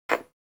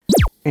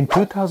In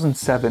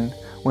 2007,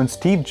 when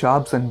Steve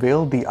Jobs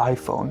unveiled the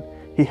iPhone,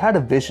 he had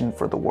a vision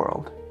for the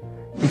world.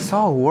 He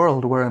saw a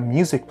world where a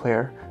music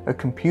player, a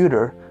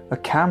computer, a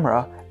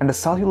camera, and a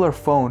cellular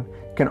phone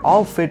can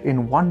all fit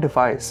in one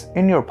device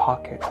in your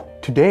pocket.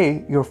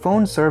 Today, your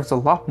phone serves a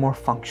lot more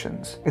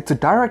functions. It's a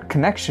direct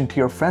connection to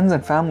your friends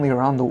and family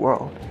around the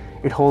world.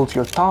 It holds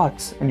your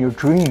thoughts and your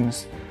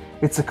dreams.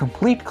 It's a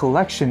complete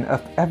collection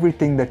of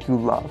everything that you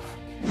love.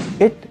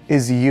 It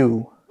is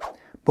you.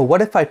 But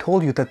what if I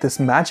told you that this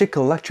magic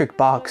electric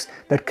box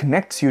that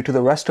connects you to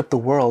the rest of the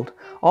world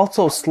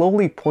also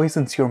slowly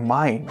poisons your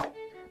mind,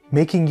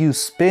 making you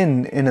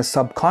spin in a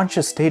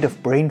subconscious state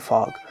of brain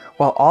fog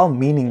while all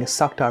meaning is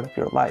sucked out of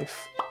your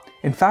life?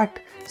 In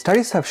fact,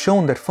 studies have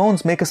shown that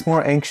phones make us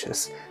more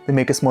anxious, they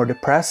make us more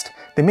depressed,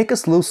 they make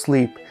us lose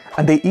sleep,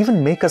 and they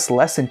even make us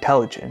less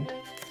intelligent.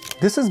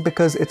 This is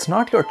because it's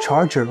not your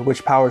charger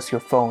which powers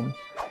your phone,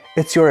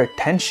 it's your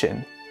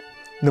attention.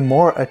 The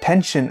more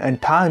attention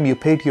and time you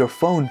pay to your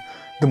phone,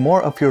 the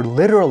more of your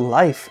literal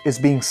life is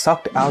being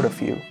sucked out of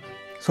you.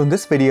 So in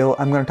this video,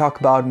 I'm going to talk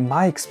about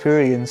my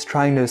experience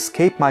trying to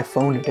escape my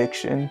phone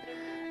addiction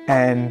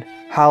and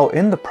how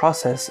in the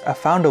process I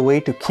found a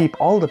way to keep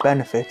all the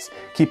benefits,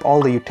 keep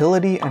all the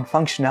utility and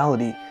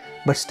functionality,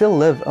 but still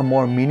live a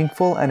more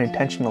meaningful and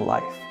intentional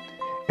life.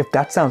 If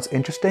that sounds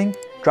interesting,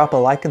 drop a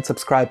like and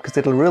subscribe because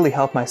it'll really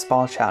help my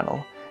small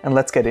channel. And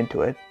let's get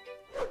into it.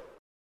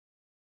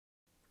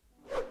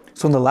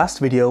 So in the last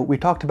video, we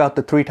talked about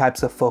the three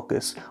types of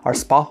focus, our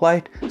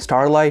spotlight,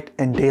 starlight,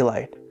 and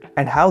daylight,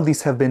 and how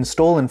these have been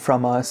stolen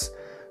from us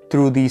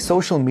through the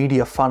social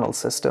media funnel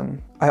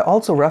system. I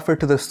also refer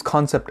to this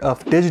concept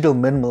of digital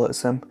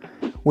minimalism,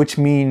 which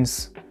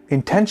means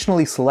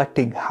intentionally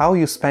selecting how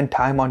you spend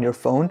time on your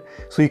phone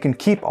so you can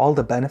keep all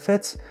the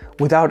benefits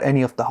without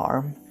any of the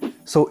harm.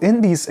 So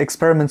in these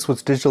experiments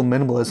with digital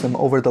minimalism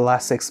over the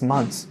last 6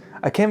 months,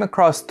 I came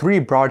across 3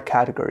 broad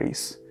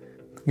categories.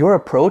 Your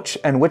approach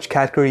and which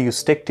category you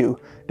stick to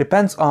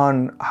depends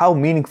on how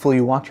meaningful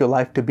you want your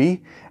life to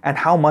be and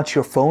how much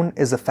your phone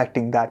is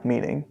affecting that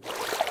meaning.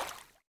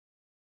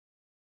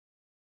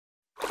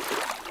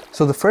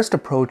 So the first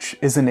approach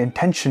is an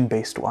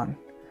intention-based one.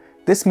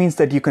 This means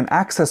that you can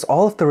access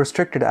all of the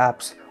restricted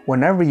apps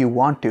whenever you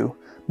want to,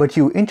 but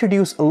you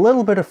introduce a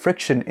little bit of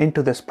friction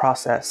into this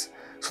process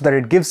so that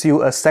it gives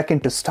you a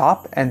second to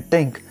stop and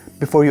think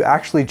before you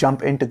actually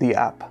jump into the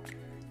app.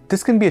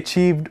 This can be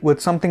achieved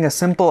with something as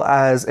simple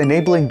as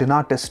enabling Do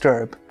Not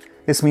Disturb.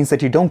 This means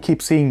that you don't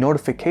keep seeing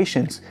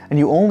notifications and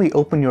you only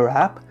open your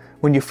app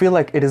when you feel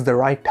like it is the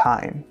right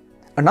time.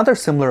 Another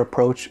similar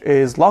approach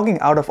is logging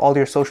out of all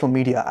your social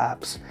media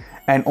apps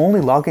and only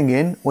logging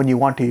in when you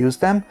want to use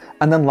them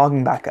and then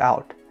logging back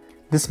out.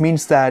 This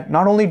means that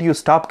not only do you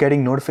stop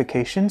getting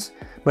notifications,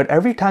 but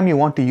every time you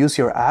want to use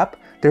your app,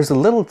 there's a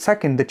little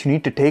second that you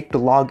need to take to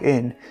log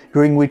in,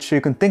 during which you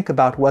can think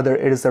about whether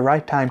it is the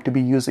right time to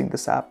be using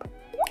this app.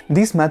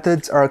 These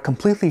methods are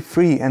completely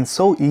free and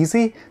so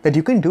easy that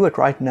you can do it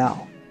right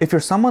now. If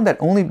you're someone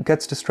that only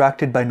gets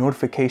distracted by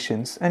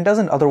notifications and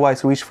doesn't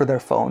otherwise reach for their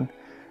phone,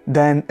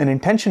 then an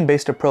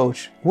intention-based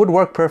approach would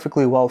work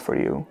perfectly well for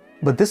you.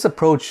 But this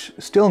approach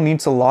still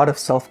needs a lot of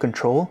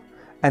self-control,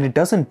 and it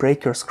doesn't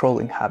break your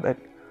scrolling habit.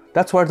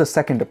 That's where the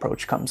second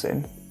approach comes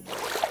in.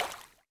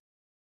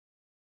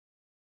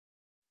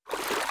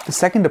 The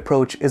second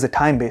approach is a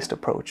time-based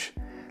approach.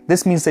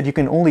 This means that you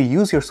can only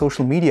use your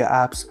social media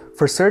apps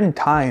for a certain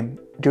time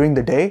during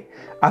the day,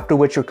 after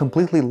which you're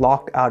completely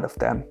locked out of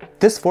them.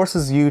 This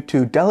forces you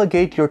to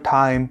delegate your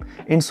time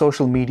in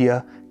social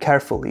media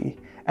carefully,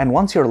 and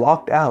once you're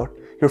locked out,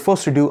 you're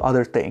forced to do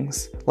other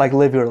things, like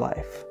live your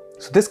life.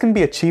 So this can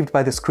be achieved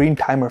by the screen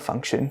timer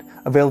function,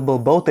 available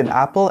both in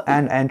Apple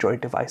and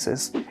Android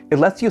devices. It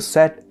lets you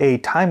set a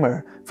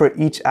timer for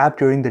each app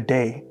during the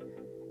day.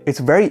 It's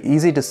very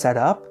easy to set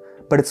up,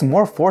 but it's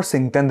more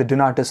forcing than the Do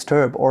Not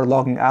Disturb or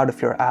logging out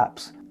of your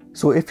apps.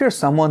 So if you're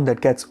someone that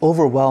gets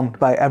overwhelmed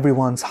by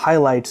everyone's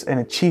highlights and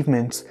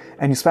achievements,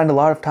 and you spend a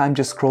lot of time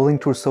just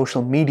scrolling through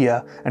social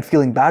media and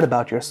feeling bad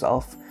about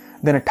yourself,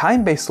 then a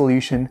time-based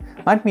solution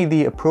might be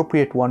the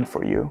appropriate one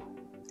for you.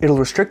 It'll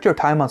restrict your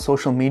time on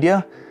social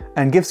media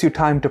and gives you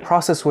time to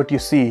process what you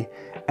see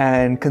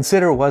and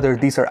consider whether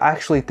these are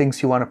actually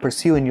things you want to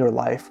pursue in your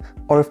life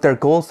or if they're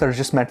goals that are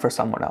just meant for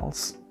someone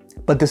else.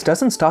 But this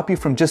doesn't stop you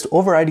from just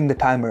overriding the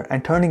timer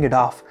and turning it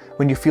off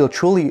when you feel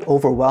truly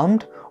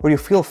overwhelmed or you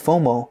feel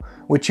FOMO,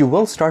 which you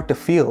will start to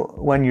feel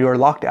when you're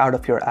locked out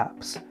of your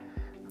apps.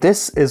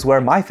 This is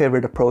where my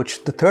favorite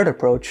approach, the third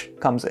approach,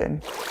 comes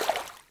in.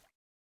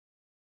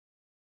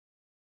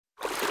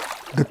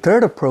 The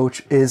third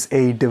approach is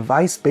a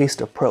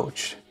device-based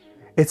approach.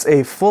 It's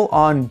a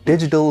full-on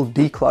digital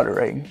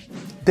decluttering.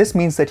 This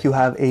means that you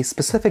have a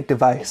specific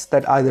device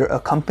that either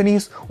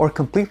accompanies or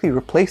completely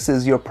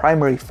replaces your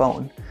primary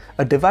phone,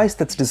 a device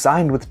that's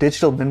designed with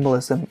digital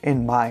minimalism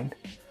in mind.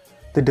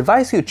 The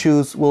device you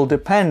choose will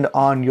depend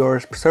on your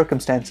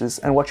circumstances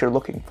and what you're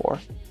looking for.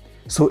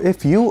 So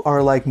if you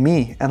are like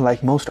me and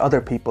like most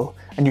other people,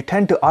 and you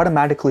tend to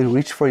automatically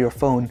reach for your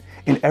phone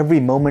in every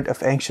moment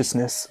of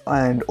anxiousness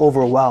and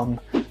overwhelm,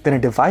 then a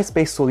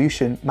device-based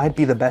solution might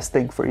be the best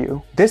thing for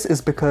you. This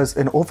is because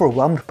an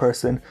overwhelmed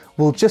person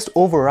will just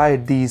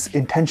override these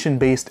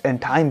intention-based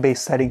and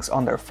time-based settings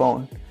on their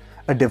phone.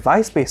 A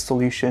device-based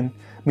solution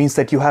means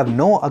that you have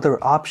no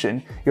other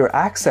option. Your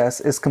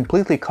access is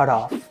completely cut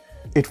off.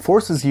 It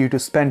forces you to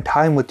spend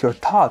time with your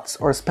thoughts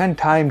or spend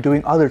time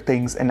doing other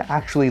things and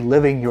actually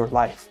living your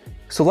life.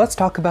 So let's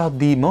talk about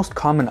the most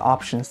common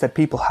options that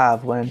people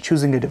have when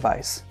choosing a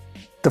device.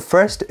 The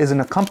first is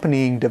an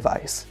accompanying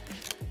device.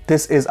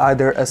 This is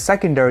either a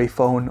secondary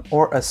phone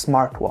or a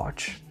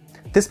smartwatch.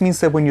 This means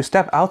that when you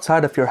step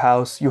outside of your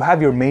house, you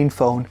have your main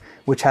phone,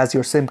 which has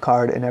your SIM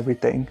card and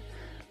everything.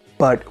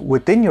 But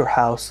within your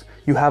house,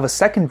 you have a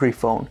secondary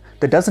phone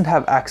that doesn't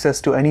have access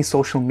to any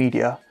social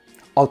media.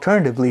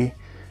 Alternatively,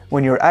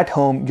 when you're at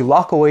home, you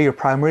lock away your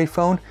primary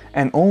phone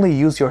and only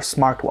use your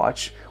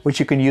smartwatch, which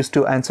you can use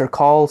to answer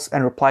calls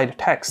and reply to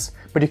texts,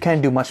 but you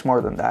can't do much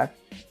more than that.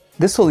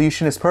 This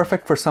solution is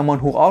perfect for someone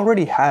who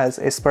already has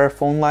a spare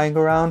phone lying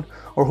around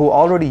or who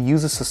already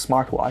uses a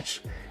smartwatch.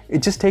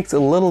 It just takes a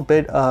little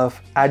bit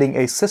of adding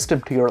a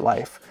system to your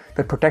life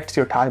that protects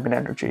your time and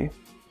energy.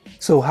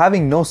 So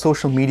having no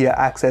social media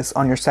access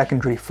on your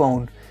secondary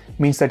phone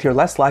means that you're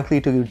less likely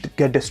to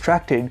get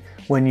distracted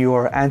when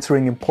you're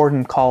answering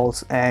important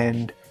calls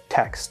and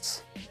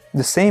texts.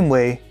 The same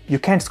way, you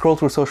can't scroll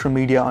through social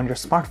media on your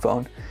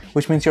smartphone,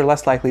 which means you're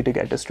less likely to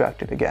get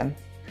distracted again.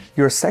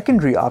 Your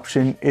secondary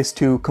option is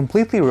to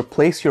completely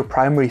replace your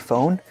primary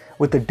phone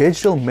with a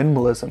digital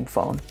minimalism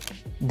phone.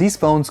 These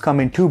phones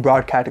come in two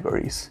broad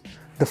categories.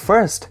 The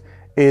first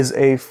is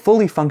a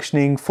fully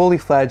functioning, fully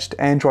fledged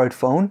Android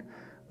phone,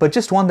 but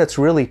just one that's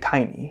really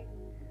tiny.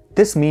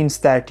 This means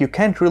that you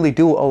can't really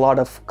do a lot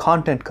of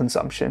content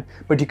consumption,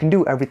 but you can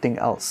do everything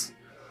else.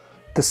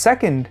 The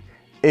second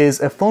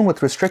is a phone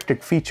with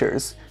restricted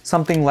features,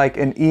 something like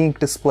an e-ink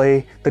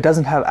display that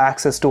doesn't have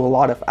access to a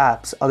lot of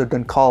apps other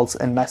than calls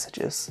and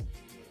messages.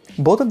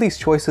 Both of these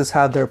choices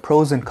have their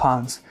pros and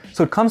cons,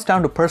 so it comes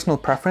down to personal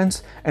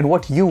preference and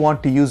what you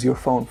want to use your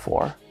phone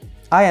for.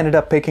 I ended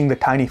up picking the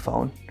tiny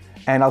phone,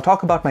 and I'll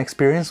talk about my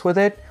experience with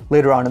it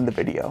later on in the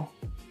video.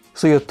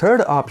 So your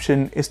third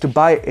option is to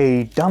buy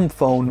a dumb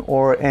phone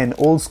or an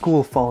old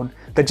school phone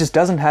that just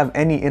doesn't have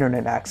any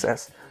internet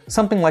access,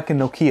 something like a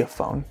Nokia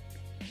phone.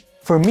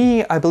 For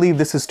me, I believe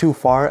this is too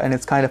far and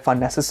it's kind of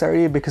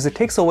unnecessary because it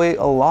takes away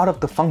a lot of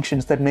the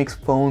functions that makes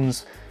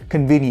phones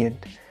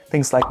convenient,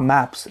 things like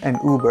maps and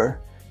Uber.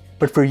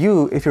 But for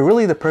you, if you're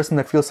really the person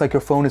that feels like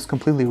your phone is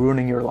completely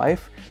ruining your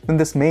life, then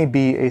this may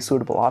be a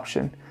suitable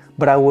option.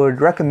 But I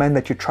would recommend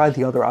that you try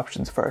the other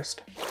options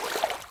first.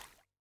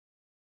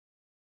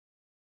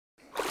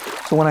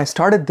 So when I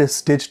started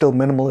this digital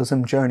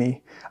minimalism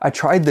journey, I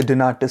tried the Do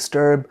Not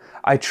Disturb,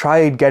 I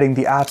tried getting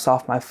the apps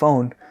off my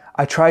phone,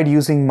 I tried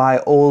using my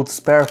old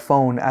spare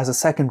phone as a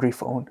secondary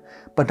phone,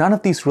 but none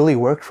of these really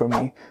worked for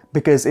me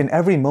because in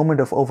every moment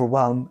of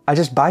overwhelm, I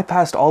just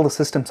bypassed all the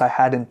systems I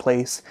had in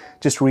place,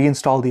 just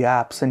reinstalled the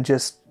apps and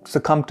just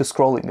succumbed to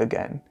scrolling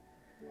again.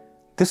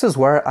 This is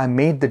where I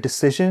made the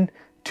decision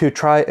to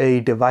try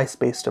a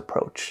device-based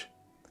approach.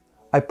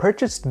 I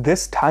purchased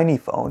this tiny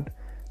phone,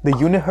 the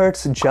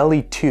Unihertz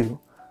Jelly 2,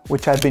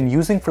 which I've been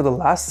using for the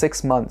last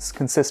 6 months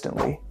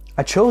consistently.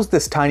 I chose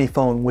this tiny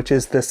phone, which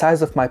is the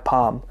size of my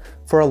palm,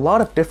 for a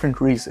lot of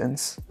different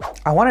reasons.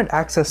 I wanted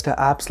access to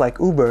apps like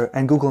Uber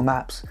and Google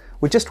Maps,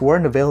 which just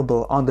weren't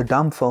available on the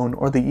dumb phone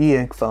or the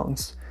e-ink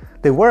phones.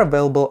 They were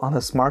available on the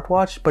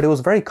smartwatch, but it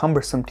was very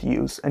cumbersome to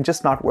use and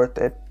just not worth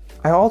it.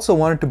 I also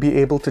wanted to be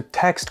able to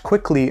text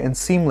quickly and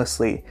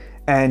seamlessly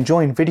and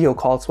join video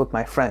calls with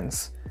my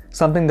friends,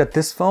 something that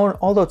this phone,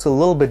 although it's a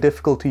little bit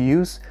difficult to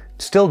use,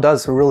 still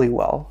does really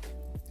well.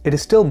 It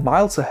is still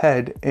miles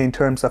ahead in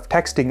terms of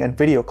texting and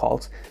video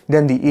calls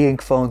than the e-ink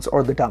phones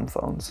or the dumb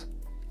phones.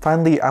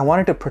 Finally, I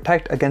wanted to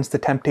protect against the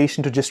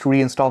temptation to just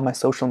reinstall my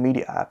social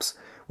media apps,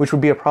 which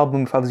would be a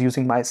problem if I was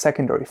using my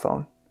secondary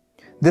phone.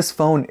 This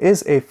phone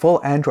is a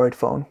full Android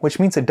phone, which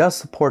means it does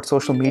support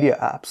social media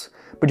apps,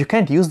 but you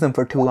can't use them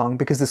for too long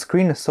because the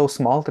screen is so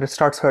small that it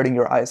starts hurting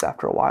your eyes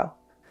after a while.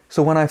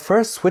 So when I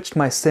first switched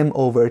my SIM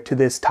over to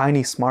this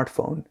tiny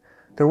smartphone,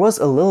 there was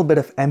a little bit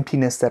of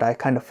emptiness that I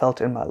kind of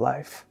felt in my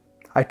life.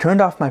 I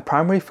turned off my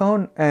primary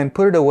phone and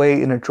put it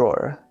away in a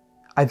drawer.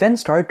 I then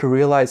started to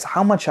realize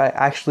how much I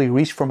actually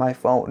reached for my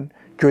phone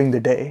during the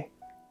day.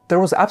 There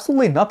was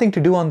absolutely nothing to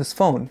do on this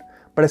phone,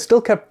 but I still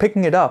kept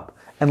picking it up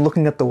and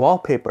looking at the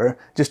wallpaper,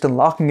 just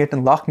unlocking it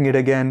and locking it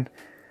again.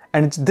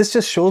 And this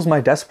just shows my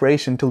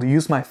desperation to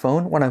use my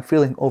phone when I'm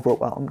feeling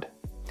overwhelmed.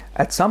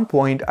 At some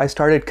point, I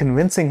started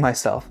convincing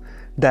myself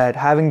that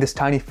having this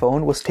tiny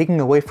phone was taking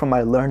away from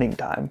my learning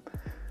time.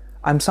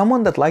 I'm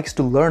someone that likes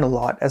to learn a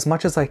lot as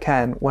much as I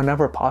can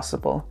whenever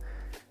possible.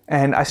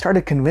 And I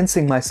started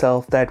convincing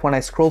myself that when I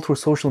scroll through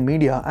social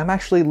media, I'm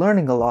actually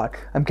learning a lot.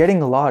 I'm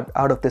getting a lot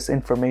out of this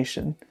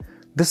information.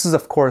 This is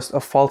of course a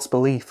false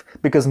belief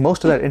because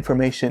most of that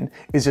information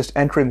is just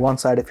entering one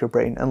side of your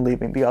brain and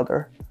leaving the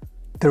other.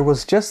 There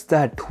was just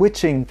that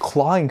twitching,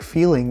 clawing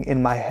feeling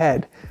in my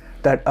head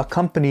that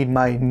accompanied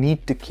my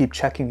need to keep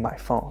checking my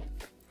phone.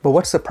 But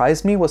what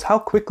surprised me was how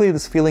quickly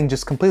this feeling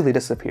just completely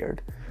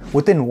disappeared.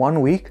 Within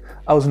 1 week,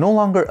 I was no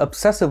longer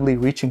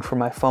obsessively reaching for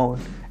my phone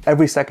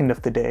every second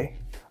of the day.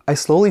 I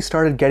slowly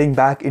started getting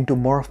back into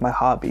more of my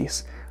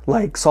hobbies,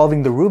 like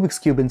solving the Rubik's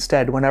Cube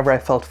instead whenever I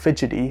felt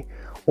fidgety,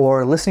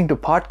 or listening to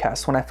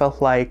podcasts when I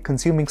felt like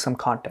consuming some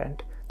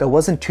content that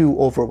wasn't too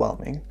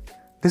overwhelming.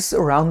 This is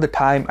around the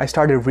time I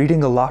started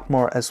reading a lot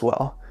more as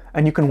well,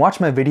 and you can watch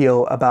my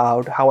video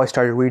about how I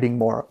started reading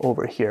more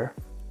over here.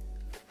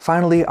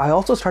 Finally, I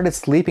also started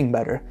sleeping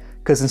better,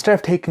 because instead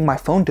of taking my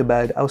phone to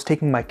bed, I was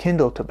taking my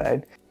Kindle to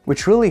bed,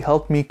 which really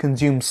helped me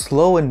consume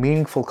slow and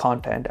meaningful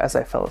content as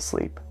I fell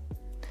asleep.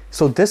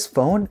 So this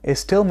phone is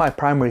still my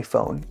primary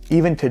phone,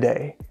 even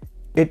today.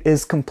 It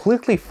is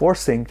completely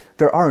forcing,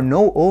 there are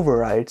no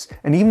overrides,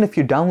 and even if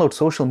you download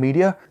social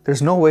media,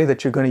 there's no way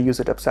that you're going to use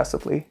it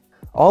obsessively.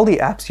 All the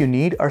apps you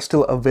need are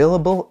still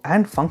available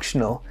and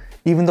functional,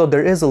 even though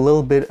there is a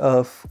little bit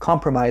of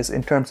compromise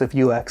in terms of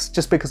UX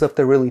just because of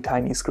the really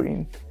tiny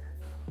screen.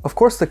 Of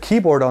course, the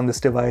keyboard on this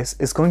device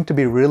is going to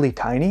be really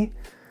tiny,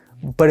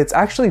 but it's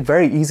actually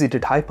very easy to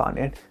type on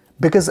it.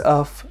 Because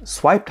of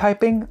swipe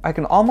typing, I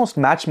can almost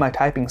match my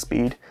typing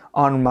speed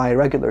on my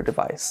regular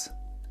device.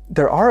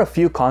 There are a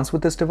few cons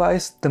with this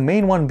device, the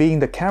main one being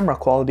the camera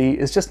quality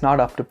is just not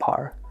up to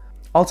par.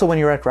 Also, when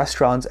you're at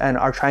restaurants and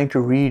are trying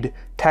to read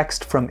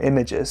text from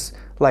images,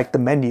 like the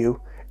menu,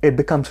 it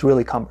becomes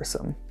really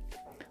cumbersome.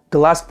 The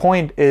last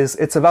point is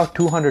it's about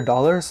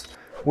 $200,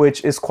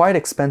 which is quite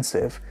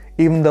expensive,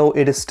 even though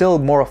it is still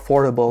more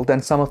affordable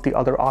than some of the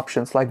other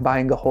options like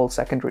buying a whole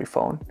secondary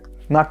phone.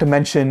 Not to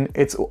mention,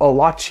 it's a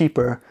lot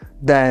cheaper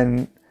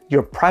than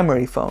your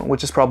primary phone,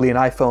 which is probably an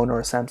iPhone or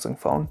a Samsung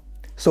phone.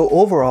 So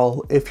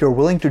overall, if you're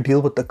willing to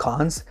deal with the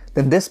cons,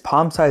 then this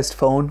palm-sized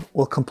phone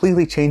will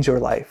completely change your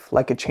life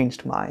like it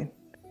changed mine.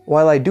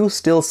 While I do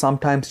still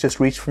sometimes just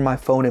reach for my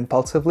phone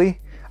impulsively,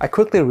 I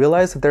quickly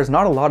realized that there's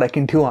not a lot I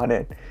can do on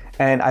it,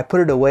 and I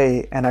put it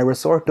away and I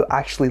resort to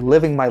actually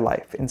living my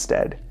life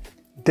instead.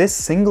 This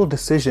single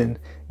decision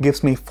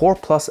gives me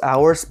 4+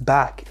 hours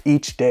back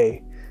each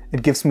day.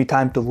 It gives me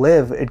time to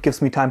live, it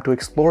gives me time to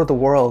explore the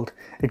world,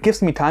 it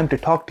gives me time to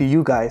talk to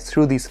you guys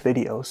through these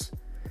videos.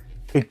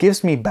 It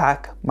gives me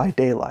back my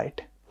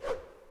daylight.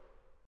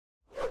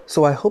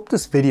 So I hope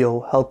this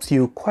video helps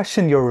you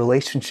question your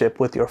relationship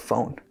with your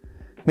phone.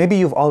 Maybe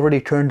you've already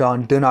turned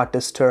on Do Not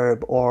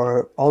Disturb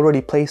or already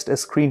placed a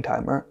screen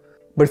timer.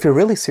 But if you're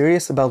really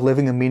serious about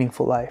living a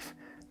meaningful life,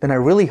 then I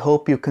really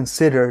hope you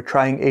consider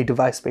trying a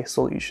device-based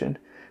solution,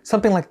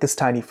 something like this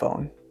tiny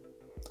phone.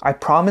 I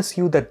promise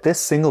you that this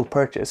single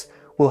purchase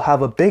will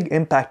have a big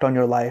impact on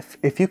your life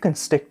if you can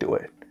stick to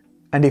it.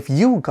 And if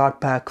you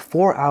got back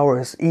 4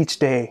 hours each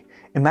day,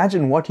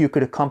 imagine what you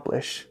could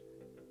accomplish.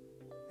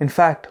 In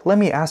fact, let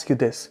me ask you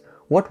this,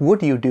 what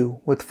would you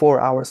do with 4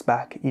 hours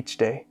back each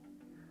day?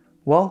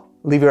 Well,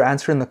 leave your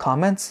answer in the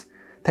comments.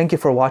 Thank you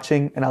for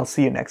watching, and I'll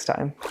see you next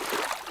time.